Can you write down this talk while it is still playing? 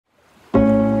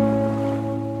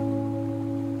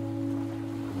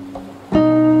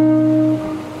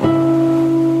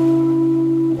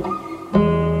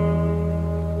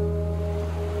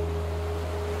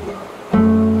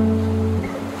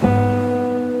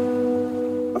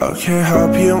Okay,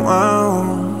 hope you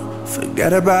won't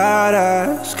forget about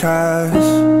us, cause I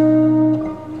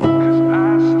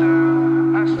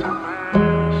still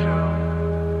miss you.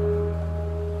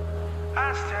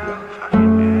 I still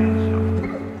fucking miss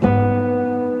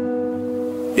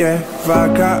you. Yeah,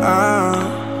 vodka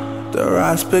on the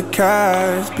rocks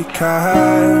because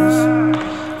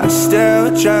I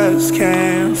still just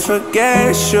can't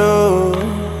forget you.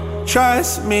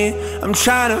 Trust me, I'm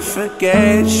trying to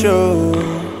forget you.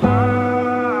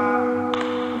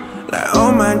 Like,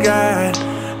 oh my God,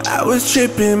 I was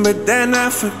tripping, but then I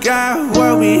forgot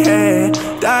what we had.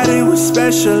 Thought it was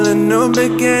special, a new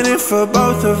beginning for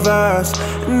both of us.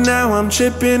 And now I'm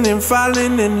tripping and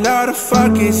falling, and all the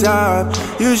fuck is up.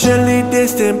 Usually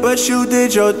distant, but you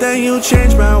did your thing, you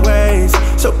changed my ways.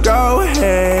 So go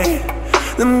ahead.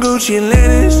 Them Gucci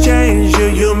linens changed you,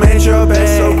 you made your bed.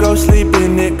 So go sleep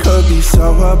in it, could be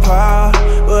so apart,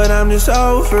 but I'm just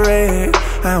over it.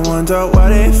 I wonder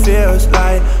what it feels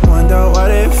like, wonder what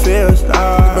it feels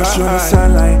like. But you in the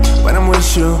sunlight, when I'm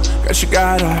with you, girl, you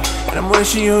got up, and I'm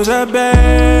wishing you the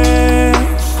best.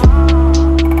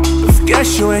 But forget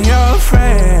you and your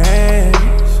friends,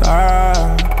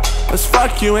 let's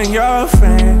fuck you and your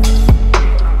friends.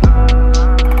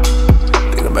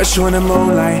 But you in the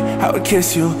moonlight, I would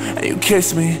kiss you, and you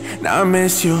kiss me. Now I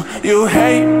miss you, you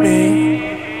hate me,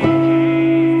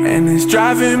 and it's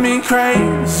driving me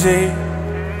crazy.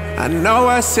 I know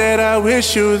I said I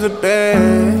wish you the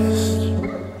best,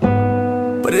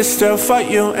 but it's still fuck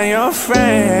you and your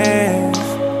friends,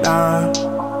 nah,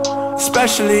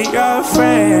 especially your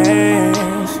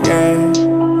friends, yeah.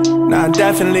 Nah,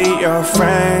 definitely your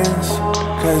friends,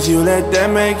 cause you let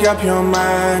them make up your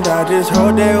mind. I just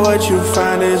hope that what you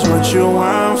find is what you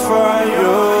want for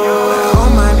you. Oh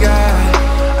my God,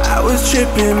 I was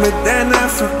tripping, but then I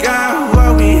forgot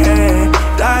what we had.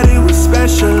 Thought it was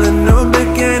special, a new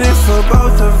beginning for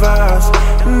both of us.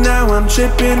 And now I'm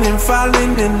tripping and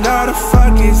falling, and all the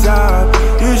fuck is up.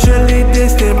 Usually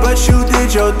distant, but you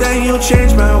did your thing, you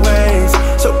changed my ways.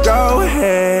 So go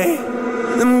ahead.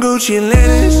 Them Gucci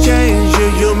linens changed you,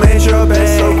 you made your bed.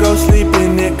 So go sleep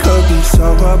in it, could be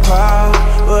so apart,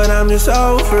 but I'm just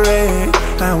over it.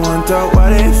 I wonder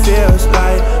what it feels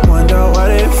like, wonder what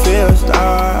it feels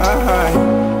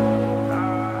like.